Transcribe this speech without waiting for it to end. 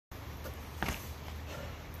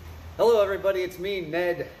Hello everybody, it's me,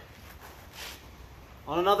 Ned,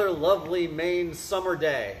 on another lovely Maine summer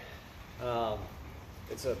day.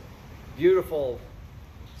 It's a beautiful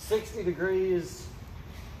 60 degrees,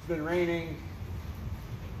 it's been raining,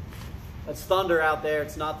 it's thunder out there,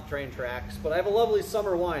 it's not the train tracks, but I have a lovely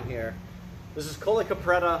summer wine here. This is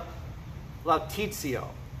Collecapretta Lautizio.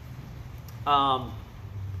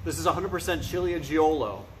 This is 100%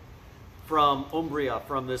 Ciliegiolo from Umbria,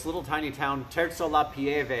 from this little tiny town, Terzo La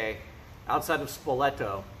Pieve, outside of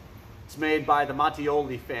Spoleto. It's made by the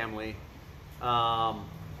Mattiolis family.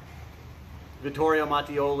 Vittorio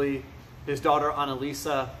Mattioli, his daughter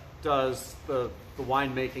Annalisa does the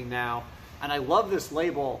winemaking now. And I love this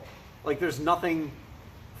label. Like, there's nothing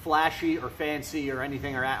flashy or fancy or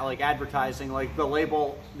anything or like advertising. Like, the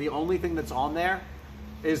label, the only thing that's on there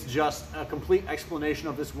is just a complete explanation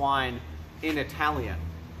of this wine in Italian.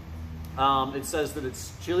 It says that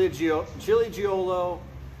it's Ciliegiolo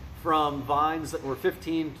from vines that were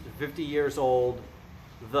 15 to 50 years old.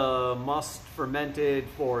 The must fermented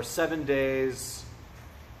for 7 days.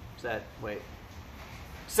 Is that, wait,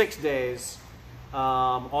 6 days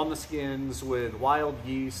on the skins with wild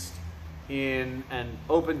yeast in an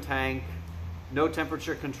open tank, no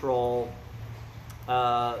temperature control.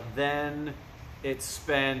 Then it's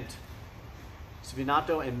spent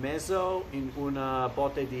sfinato e mezzo in una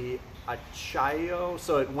botte di acciaio.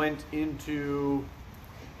 So it went into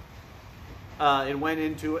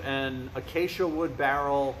an acacia wood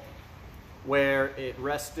barrel where it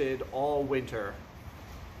rested all winter.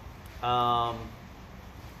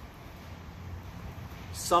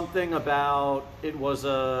 Something about it was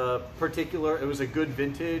a good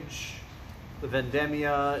vintage. The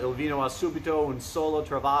vendemmia, il vino ha subito un solo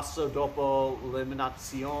travaso dopo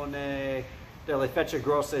l'eliminazione delle fece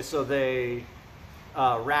grosse. So they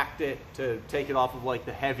racked it to take it off of like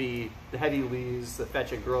the heavy lees, the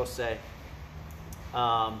fece grosse.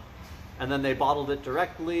 And then they bottled it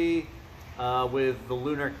directly with the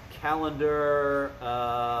lunar calendar,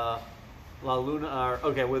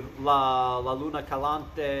 with la luna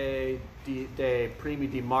calante dei primi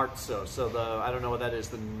di marzo. So I don't know what that is,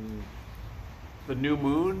 the new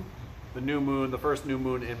moon, the first new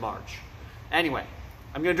moon in March. Anyway,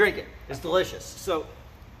 I'm gonna drink it. It's delicious. So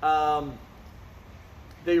the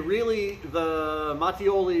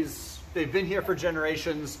Mattiolis, they've been here for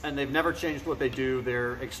generations and they've never changed what they do.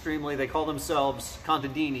 They call themselves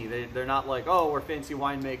contadini. They're not like, oh, we're fancy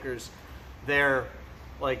winemakers. They're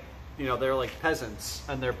like, they're like peasants,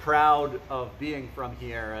 and they're proud of being from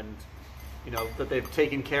here, and that they've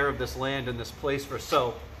taken care of this land and this place for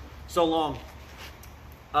so long.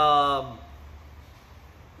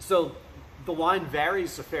 So the wine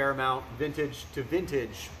varies a fair amount vintage to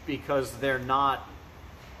vintage because they're not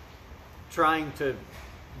trying to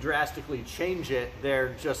drastically change it.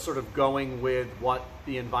 They're just sort of going with what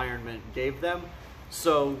the environment gave them.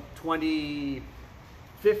 So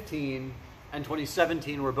 2015 and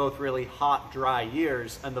 2017 were both really hot, dry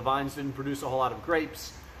years, and the vines didn't produce a whole lot of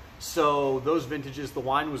grapes. So those vintages, the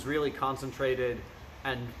wine was really concentrated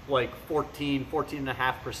and like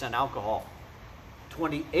 14.5% alcohol.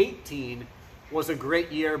 2018 was a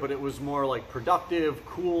great year, but it was more like productive,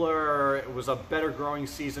 cooler. It was a better growing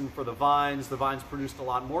season for the vines. The vines produced a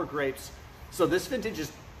lot more grapes. So this vintage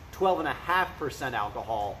is 12.5%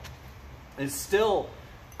 alcohol. It's still,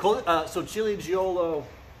 so Ciliegiolo,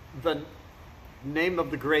 the name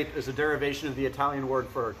of the grape is a derivation of the Italian word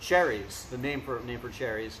for cherries, the name for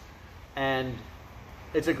cherries. And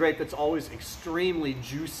it's a grape that's always extremely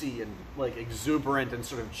juicy and like exuberant and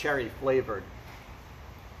sort of cherry flavored.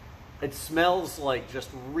 It smells like just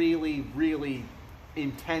really, really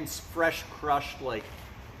intense, fresh crushed, like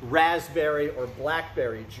raspberry or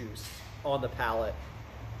blackberry juice on the palate,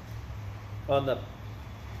 on the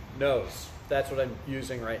nose. That's what I'm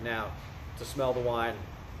using right now to smell the wine,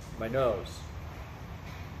 my nose.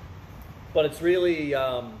 But it's really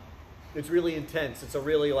intense. It's a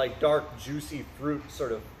really like dark, juicy fruit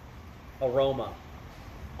sort of aroma.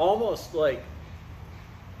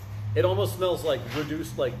 It almost smells like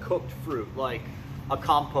reduced, like cooked fruit, like a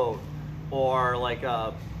compote or like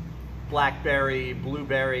a blackberry,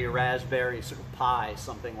 blueberry, raspberry sort of pie,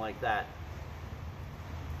 something like that.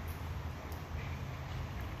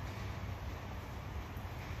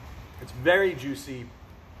 It's very juicy,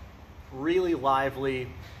 really lively.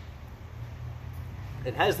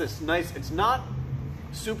 It has this nice, it's not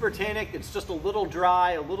super tannic, it's just a little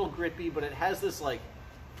dry, a little grippy, but it has this like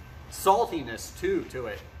saltiness too to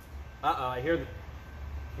it. Uh-oh, I hear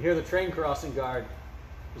the train crossing guard.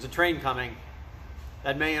 There's a train coming.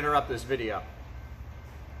 That may interrupt this video.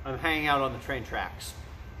 I'm hanging out on the train tracks,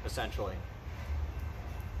 essentially.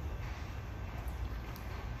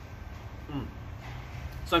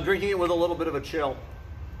 So I'm drinking it with a little bit of a chill.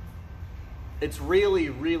 It's really,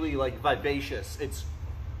 really like vivacious. It's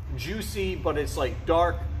juicy, but it's like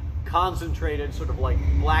dark, concentrated, sort of like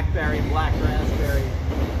blackberry, black raspberry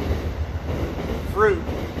fruit.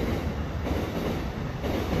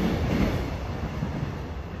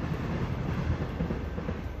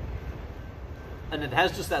 And it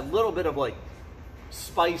has just that little bit of like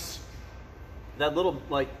spice, that little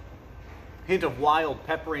like hint of wild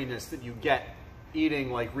pepperiness that you get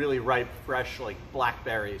eating like really ripe, fresh like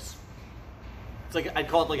blackberries. It's like, I'd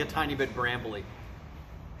call it like a tiny bit brambly.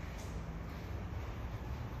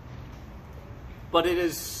 But it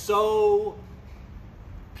is so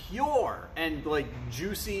pure and like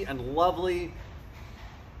juicy and lovely.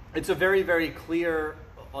 It's a very, very clear,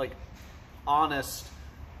 like honest,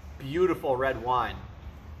 beautiful red wine.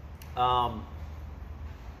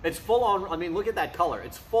 It's full on, I mean, look at that color.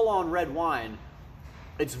 It's full on red wine.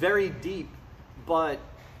 It's very deep, but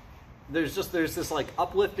there's this like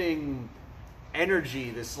uplifting energy,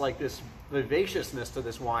 this vivaciousness to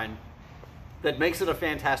this wine that makes it a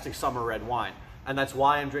fantastic summer red wine. And that's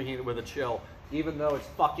why I'm drinking it with a chill, even though it's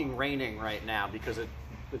fucking raining right now, because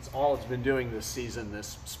it's all it's been doing this season,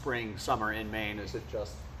 this spring, summer in Maine, is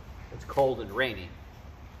it's cold and rainy.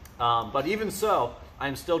 But even so,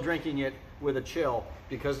 I'm still drinking it with a chill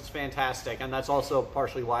because it's fantastic, and that's also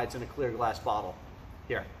partially why it's in a clear glass bottle.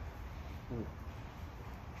 Here.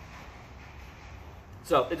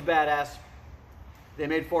 So, it's badass. They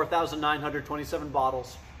made 4,927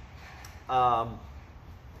 bottles.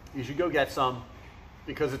 You should go get some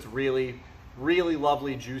because it's really, really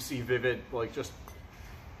lovely, juicy, vivid, like just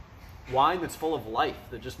wine that's full of life,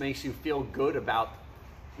 that just makes you feel good about,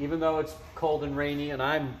 even though it's cold and rainy and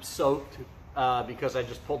I'm soaked because I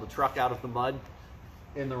just pulled the truck out of the mud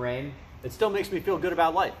in the rain, it still makes me feel good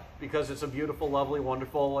about life because it's a beautiful, lovely,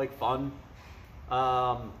 wonderful, like fun,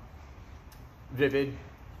 vivid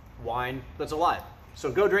wine that's alive. So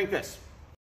go drink this.